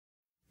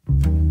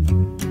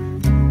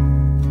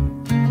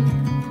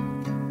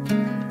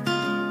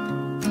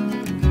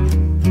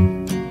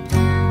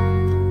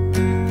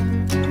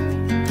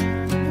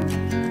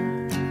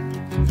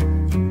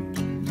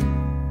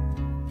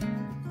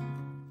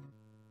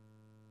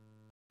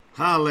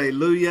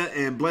Hallelujah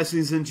and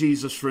blessings in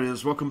Jesus,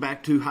 friends. Welcome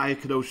back to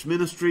Kadosh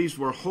Ministries,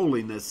 where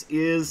holiness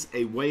is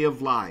a way of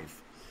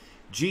life.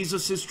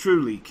 Jesus is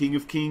truly King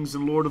of Kings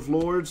and Lord of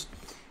Lords,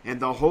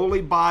 and the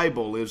Holy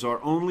Bible is our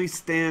only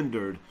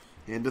standard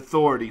and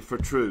authority for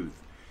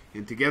truth.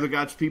 And together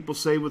God's people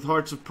say with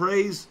hearts of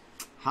praise,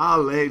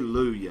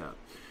 Hallelujah.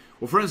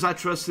 Well, friends, I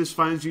trust this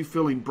finds you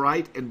feeling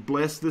bright and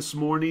blessed this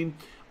morning,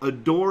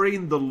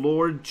 adoring the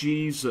Lord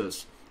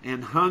Jesus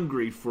and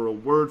hungry for a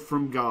word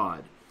from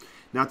God.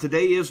 Now,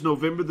 today is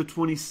November the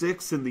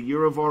 26th in the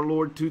year of our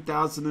Lord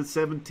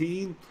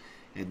 2017,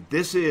 and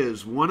this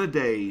is One a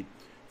Day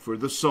for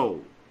the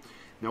Soul.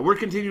 Now, we're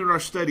continuing our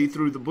study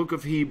through the book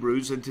of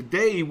Hebrews, and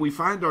today we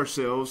find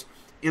ourselves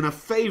in a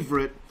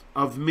favorite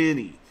of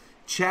many,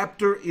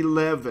 chapter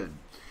 11.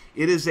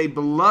 It is a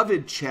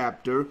beloved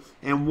chapter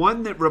and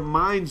one that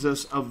reminds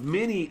us of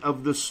many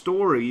of the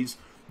stories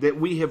that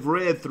we have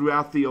read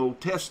throughout the Old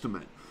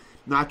Testament.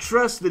 Now, I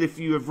trust that if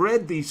you have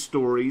read these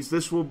stories,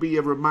 this will be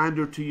a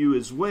reminder to you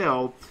as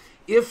well.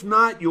 If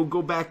not, you'll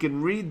go back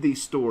and read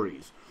these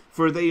stories,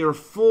 for they are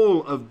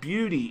full of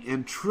beauty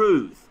and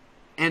truth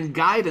and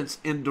guidance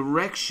and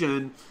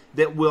direction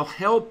that will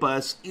help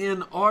us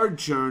in our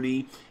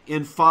journey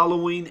in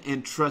following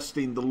and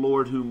trusting the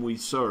Lord whom we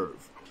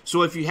serve.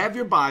 So if you have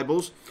your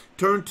Bibles,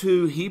 turn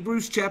to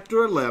Hebrews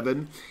chapter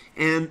 11,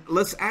 and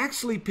let's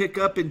actually pick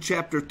up in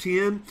chapter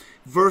 10,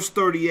 verse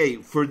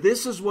 38, for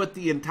this is what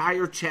the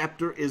entire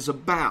chapter is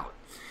about.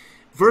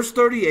 Verse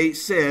 38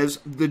 says,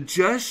 "The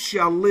just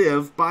shall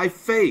live by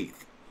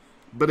faith.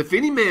 But if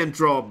any man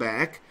draw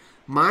back,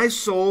 my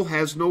soul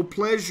has no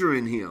pleasure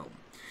in him.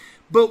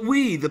 But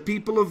we, the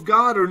people of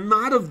God, are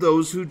not of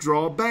those who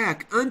draw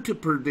back unto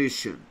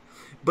perdition,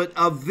 but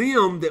of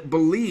them that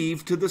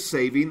believe to the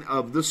saving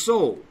of the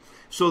soul."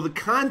 So the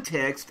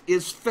context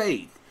is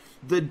faith.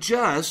 The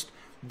just,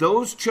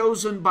 those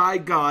chosen by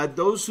God,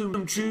 those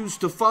who choose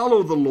to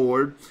follow the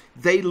Lord,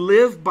 they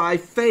live by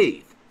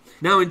faith.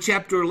 Now in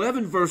chapter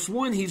 11, verse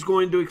 1, he's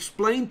going to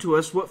explain to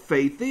us what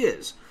faith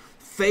is.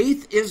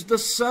 Faith is the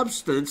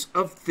substance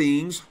of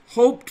things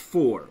hoped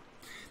for,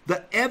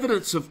 the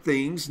evidence of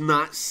things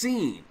not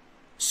seen.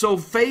 So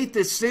faith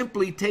is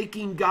simply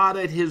taking God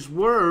at His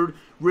word,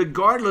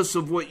 regardless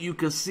of what you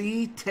can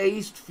see,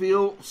 taste,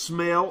 feel,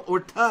 smell, or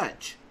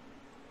touch.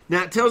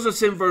 Now it tells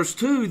us in verse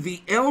 2,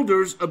 the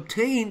elders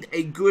obtained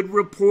a good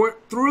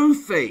report through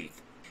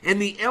faith.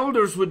 And the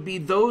elders would be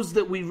those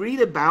that we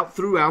read about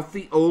throughout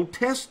the Old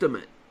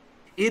Testament.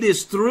 It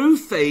is through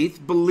faith,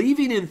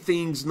 believing in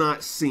things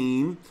not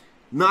seen,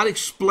 not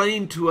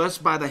explained to us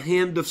by the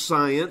hand of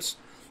science,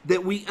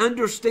 that we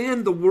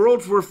understand the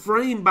worlds were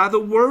framed by the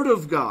Word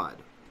of God.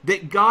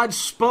 That God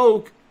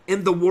spoke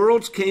and the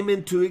worlds came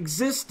into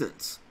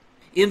existence.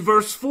 In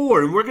verse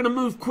 4, and we're going to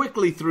move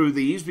quickly through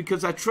these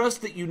because I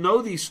trust that you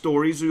know these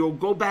stories or you'll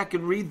go back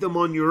and read them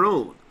on your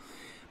own.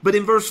 But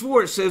in verse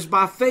 4 it says,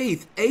 "By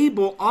faith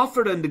Abel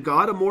offered unto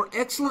God a more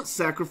excellent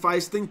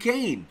sacrifice than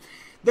Cain."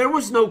 There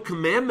was no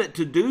commandment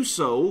to do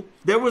so.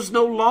 There was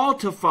no law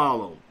to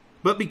follow.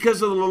 But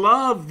because of the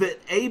love that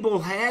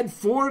Abel had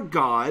for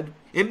God,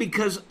 and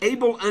because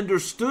Abel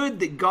understood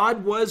that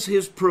God was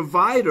his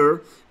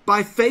provider,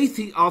 by faith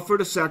he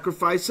offered a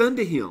sacrifice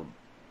unto him.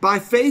 By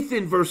faith,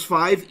 in verse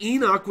 5,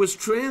 Enoch was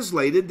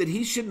translated that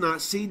he should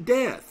not see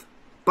death.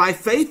 By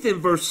faith, in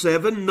verse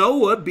 7,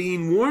 Noah,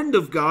 being warned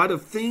of God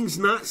of things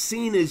not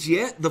seen as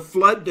yet, the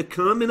flood to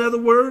come, in other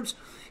words,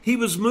 he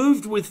was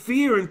moved with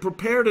fear and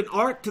prepared an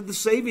ark to the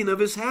saving of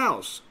his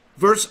house.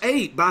 Verse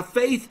 8, by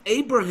faith,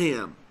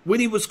 Abraham,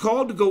 when he was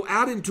called to go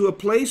out into a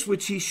place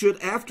which he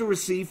should after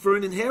receive for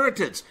an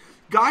inheritance.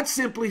 God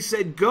simply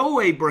said,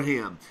 "Go,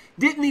 Abraham."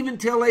 Didn't even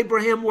tell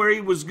Abraham where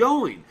he was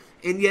going.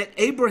 And yet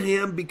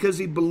Abraham, because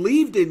he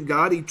believed in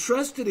God, he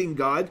trusted in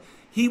God,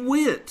 he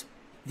went.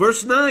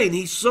 Verse 9,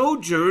 he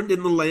sojourned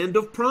in the land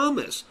of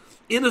promise,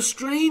 in a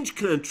strange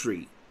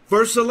country.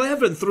 Verse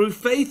 11, through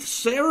faith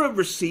Sarah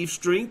received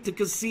strength to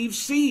conceive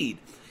seed,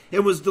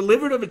 and was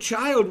delivered of a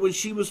child when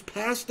she was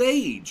past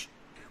age.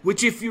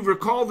 Which, if you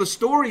recall the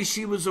story,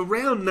 she was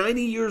around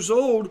 90 years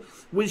old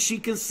when she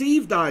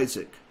conceived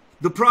Isaac,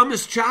 the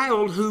promised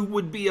child who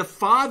would be a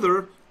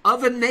father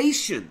of a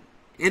nation.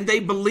 And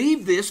they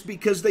believed this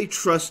because they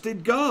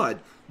trusted God.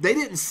 They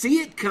didn't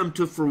see it come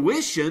to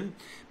fruition,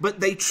 but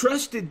they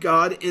trusted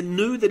God and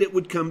knew that it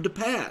would come to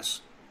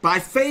pass. By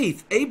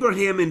faith,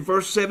 Abraham in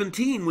verse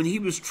 17, when he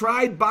was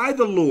tried by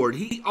the Lord,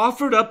 he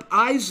offered up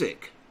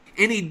Isaac.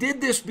 And he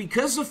did this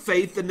because of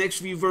faith. The next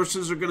few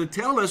verses are going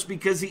to tell us,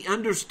 because he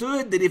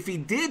understood that if he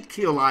did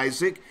kill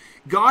Isaac,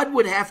 God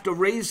would have to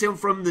raise him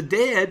from the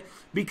dead,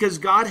 because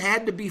God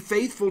had to be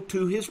faithful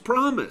to his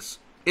promise.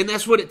 And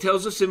that's what it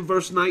tells us in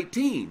verse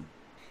 19.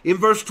 In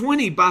verse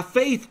 20, by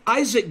faith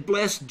Isaac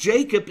blessed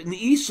Jacob and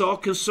Esau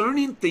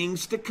concerning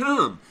things to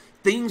come,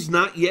 things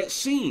not yet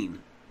seen.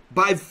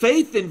 By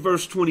faith, in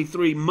verse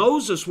 23,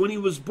 Moses, when he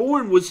was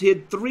born, was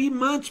hid 3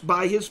 months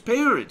by his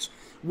parents.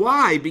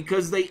 Why?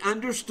 Because they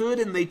understood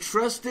and they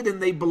trusted and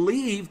they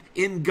believed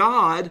in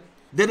God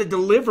that a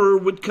deliverer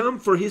would come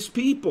for his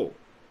people.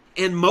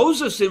 And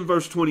Moses in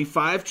verse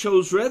 25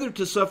 chose rather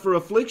to suffer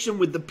affliction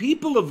with the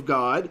people of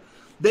God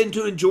than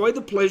to enjoy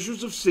the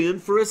pleasures of sin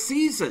for a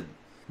season.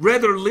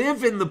 Rather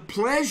live in the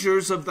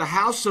pleasures of the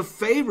house of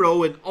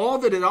Pharaoh and all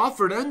that it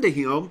offered unto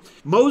him,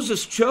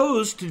 Moses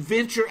chose to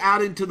venture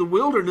out into the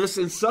wilderness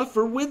and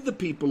suffer with the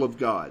people of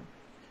God,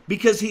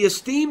 because he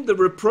esteemed the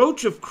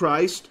reproach of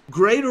Christ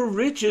greater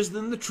riches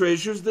than the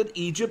treasures that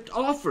Egypt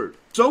offered.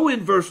 So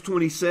in verse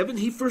 27,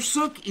 he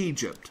forsook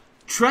Egypt,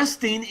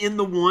 trusting in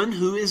the one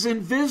who is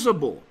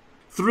invisible.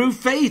 Through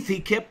faith, he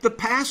kept the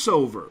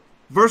Passover.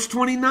 Verse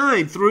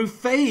 29, through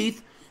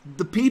faith,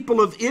 the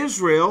people of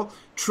Israel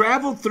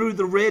traveled through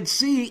the Red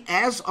Sea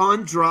as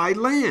on dry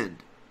land.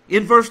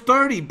 In verse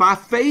 30, by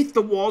faith,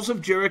 the walls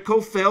of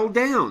Jericho fell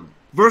down.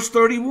 Verse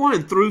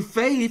 31, through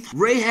faith,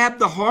 Rahab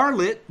the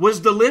harlot was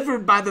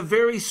delivered by the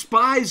very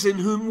spies in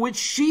whom which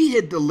she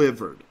had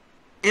delivered.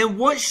 And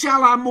what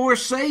shall I more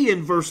say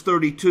in verse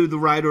 32, the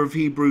writer of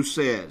Hebrews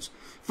says,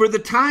 for the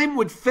time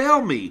would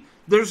fail me.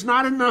 There's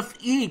not enough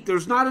ink,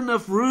 there's not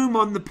enough room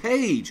on the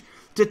page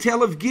to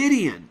tell of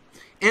Gideon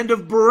and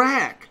of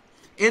Barak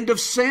and of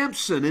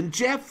Samson and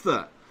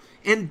Jephthah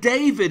and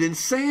David and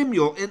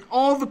Samuel and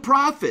all the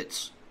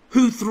prophets,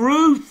 who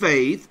through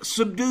faith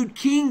subdued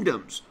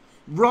kingdoms,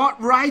 wrought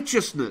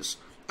righteousness,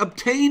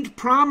 obtained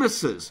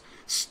promises,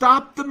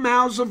 stopped the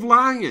mouths of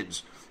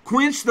lions,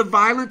 quenched the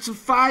violence of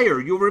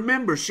fire. You'll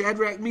remember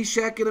Shadrach,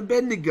 Meshach, and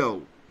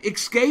Abednego.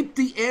 Escaped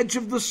the edge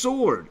of the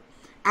sword.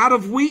 Out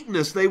of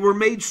weakness they were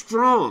made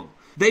strong.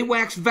 They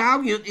waxed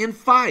valiant in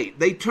fight.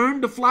 They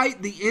turned to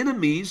flight the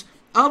enemies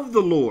of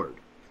the Lord.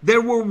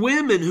 There were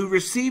women who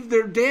received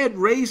their dead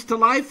raised to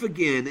life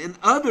again, and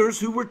others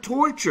who were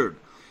tortured.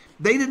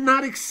 They did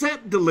not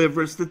accept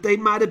deliverance that they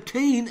might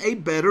obtain a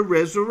better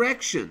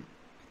resurrection.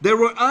 There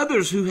were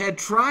others who had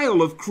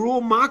trial of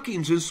cruel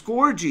mockings and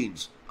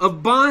scourgings,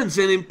 of bonds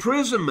and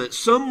imprisonment.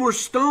 Some were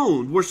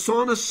stoned, were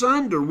sawn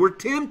asunder, were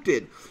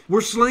tempted,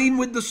 were slain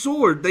with the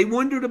sword. They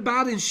wandered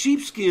about in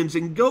sheepskins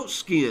and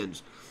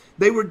goatskins.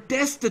 They were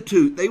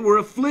destitute, they were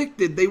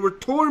afflicted, they were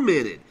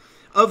tormented,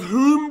 of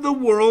whom the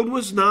world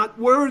was not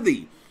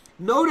worthy.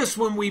 Notice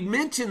when we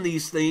mention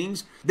these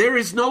things, there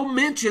is no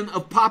mention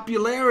of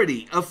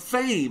popularity, of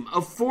fame,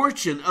 of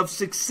fortune, of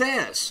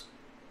success.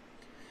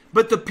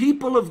 But the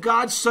people of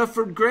God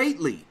suffered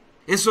greatly.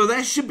 And so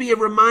that should be a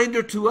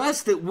reminder to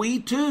us that we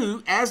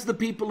too, as the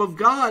people of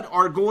God,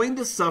 are going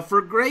to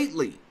suffer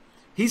greatly.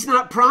 He's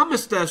not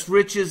promised us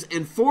riches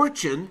and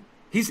fortune.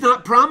 He's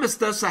not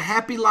promised us a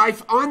happy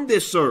life on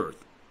this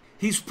earth.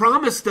 He's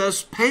promised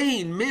us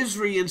pain,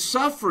 misery, and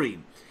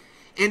suffering.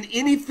 And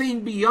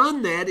anything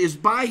beyond that is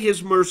by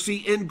his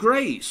mercy and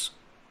grace.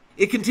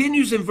 It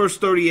continues in verse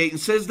 38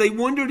 and says, they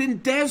wandered in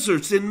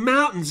deserts, in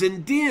mountains,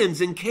 in dens,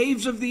 in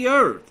caves of the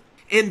earth.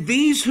 And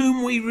these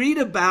whom we read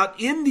about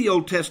in the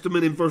Old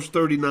Testament in verse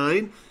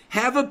 39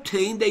 have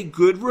obtained a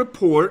good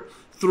report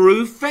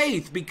through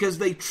faith because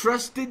they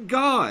trusted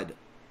God.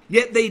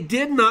 Yet they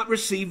did not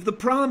receive the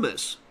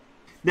promise.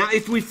 Now,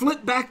 if we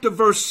flip back to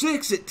verse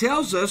 6, it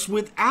tells us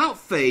without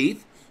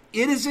faith,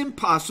 it is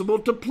impossible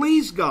to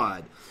please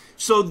God.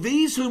 So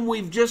these whom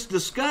we've just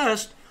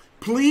discussed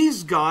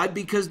pleased God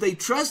because they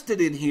trusted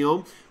in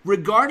him,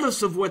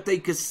 regardless of what they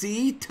could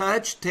see,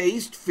 touch,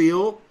 taste,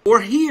 feel,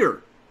 or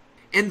hear.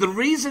 And the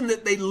reason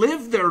that they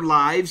lived their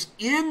lives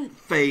in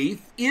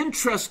faith, in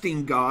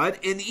trusting God,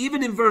 and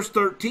even in verse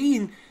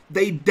 13,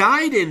 they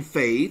died in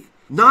faith,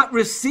 not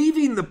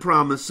receiving the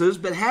promises,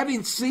 but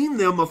having seen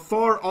them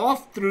afar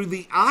off through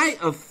the eye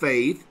of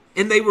faith,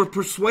 and they were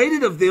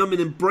persuaded of them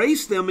and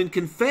embraced them and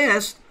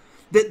confessed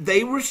that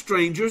they were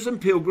strangers and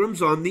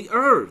pilgrims on the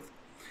earth.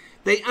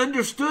 They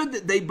understood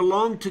that they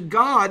belonged to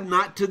God,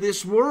 not to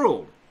this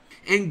world.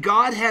 And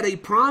God had a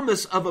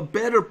promise of a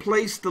better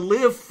place to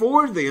live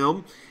for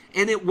them,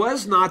 and it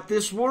was not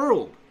this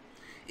world.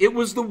 It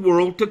was the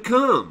world to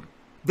come.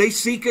 They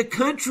seek a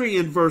country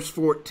in verse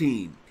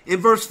 14. And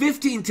verse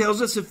 15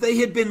 tells us if they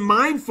had been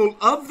mindful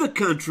of the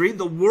country,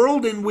 the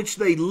world in which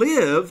they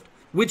lived,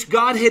 which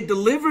God had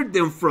delivered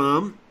them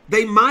from,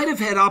 they might have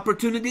had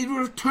opportunity to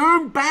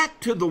return back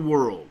to the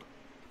world.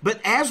 But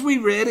as we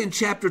read in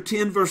chapter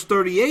 10, verse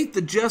 38,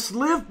 the just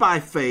live by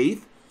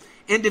faith,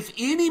 and if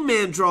any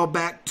man draw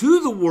back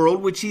to the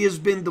world which he has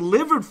been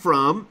delivered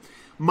from,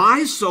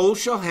 my soul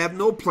shall have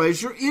no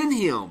pleasure in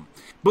him.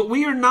 But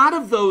we are not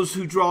of those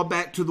who draw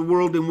back to the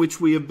world in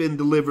which we have been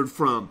delivered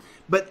from.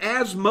 But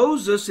as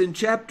Moses in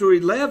chapter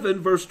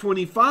 11, verse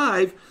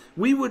 25,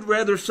 we would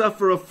rather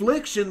suffer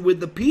affliction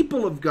with the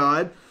people of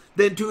God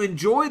than to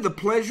enjoy the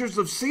pleasures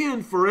of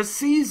sin for a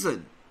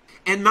season.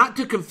 And not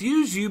to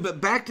confuse you,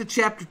 but back to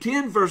chapter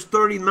 10, verse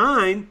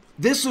 39,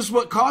 this is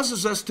what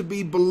causes us to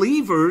be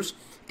believers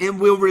and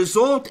will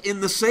result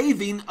in the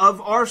saving of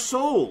our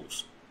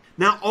souls.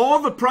 Now, all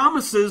the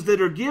promises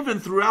that are given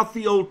throughout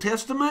the Old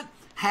Testament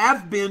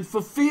have been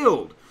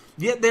fulfilled.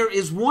 Yet there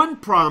is one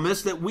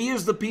promise that we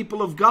as the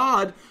people of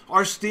God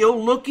are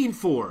still looking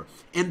for,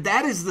 and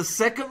that is the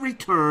second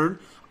return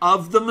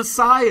of the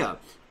Messiah,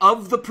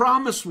 of the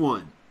promised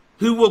one,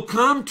 who will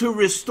come to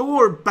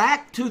restore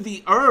back to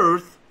the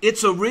earth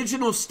its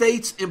original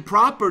states and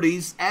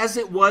properties as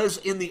it was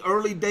in the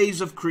early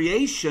days of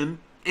creation,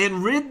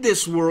 and rid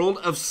this world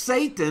of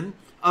Satan,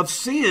 of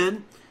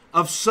sin,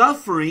 of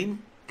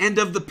suffering, and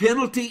of the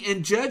penalty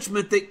and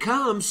judgment that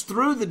comes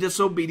through the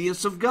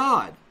disobedience of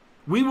God.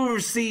 We will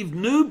receive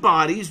new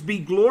bodies, be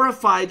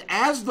glorified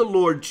as the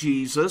Lord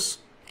Jesus,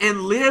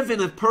 and live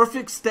in a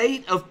perfect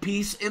state of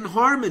peace and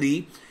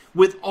harmony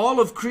with all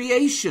of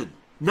creation.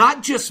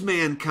 Not just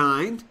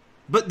mankind,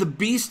 but the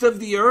beast of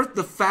the earth,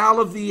 the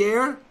fowl of the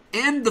air,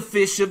 and the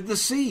fish of the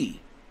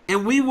sea.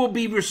 And we will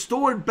be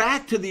restored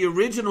back to the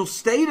original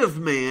state of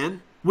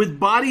man with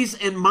bodies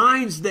and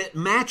minds that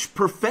match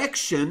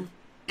perfection,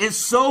 and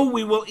so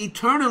we will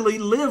eternally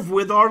live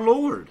with our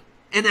Lord.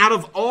 And out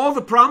of all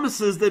the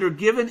promises that are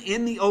given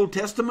in the Old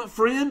Testament,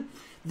 friend,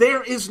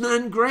 there is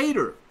none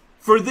greater.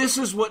 For this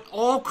is what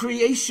all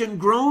creation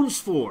groans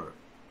for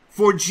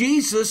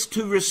Jesus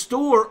to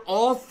restore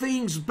all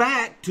things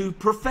back to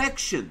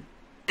perfection.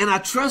 And I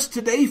trust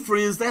today,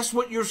 friends, that's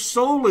what your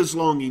soul is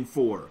longing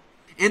for.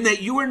 And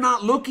that you are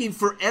not looking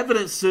for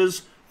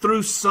evidences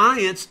through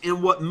science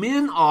and what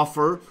men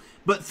offer,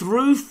 but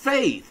through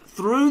faith,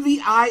 through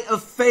the eye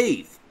of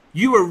faith.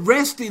 You are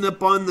resting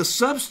upon the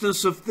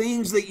substance of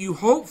things that you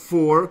hope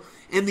for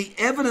and the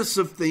evidence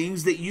of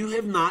things that you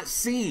have not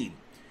seen.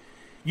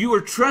 You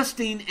are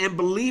trusting and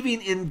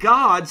believing in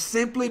God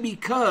simply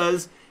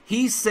because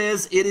He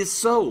says it is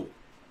so.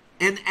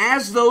 And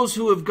as those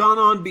who have gone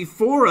on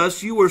before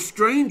us, you are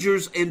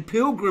strangers and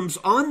pilgrims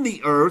on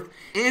the earth,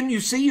 and you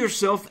see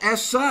yourself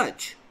as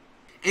such.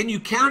 And you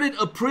count it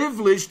a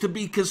privilege to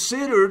be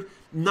considered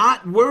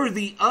not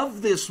worthy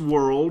of this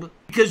world,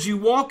 because you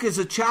walk as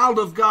a child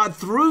of God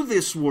through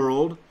this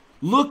world,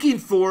 looking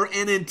for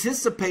and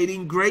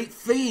anticipating great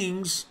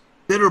things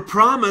that are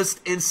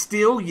promised and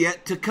still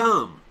yet to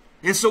come.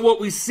 And so what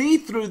we see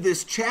through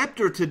this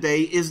chapter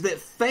today is that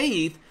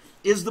faith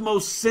is the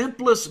most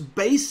simplest,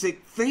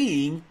 basic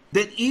thing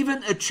that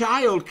even a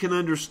child can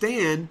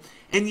understand,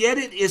 and yet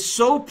it is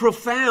so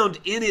profound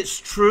in its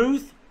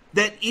truth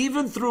that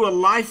even through a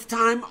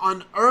lifetime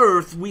on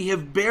earth, we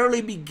have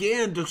barely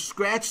begun to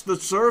scratch the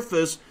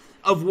surface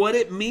of what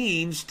it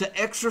means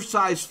to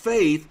exercise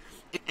faith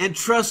and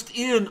trust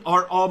in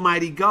our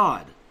Almighty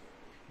God.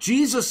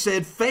 Jesus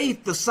said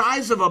faith the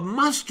size of a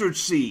mustard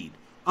seed,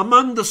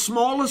 among the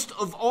smallest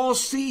of all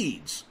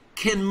seeds,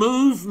 can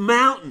move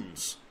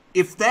mountains.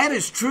 If that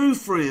is true,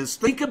 friends,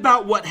 think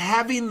about what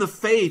having the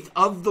faith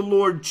of the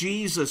Lord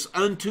Jesus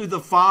unto the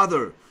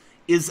Father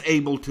is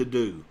able to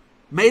do.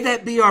 May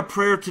that be our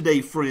prayer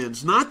today,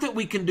 friends. Not that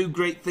we can do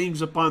great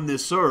things upon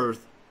this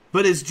earth,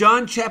 but as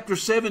John chapter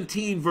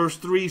 17 verse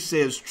 3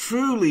 says,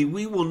 truly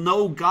we will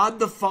know God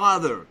the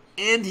Father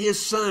and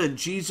His Son,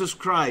 Jesus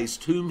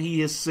Christ, whom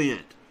He has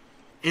sent.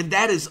 And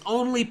that is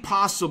only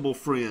possible,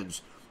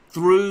 friends,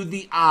 through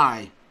the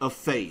eye of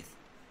faith.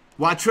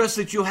 Well, I trust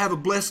that you'll have a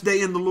blessed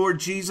day in the Lord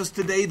Jesus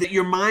today, that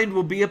your mind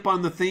will be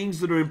upon the things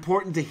that are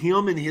important to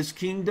Him and His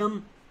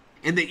kingdom,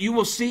 and that you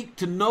will seek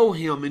to know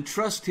Him and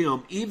trust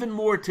Him even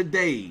more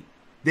today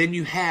than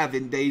you have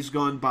in days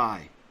gone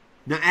by.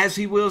 Now, as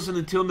He wills, and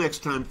until next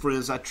time,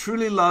 friends, I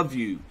truly love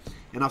you,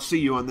 and I'll see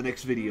you on the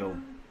next video.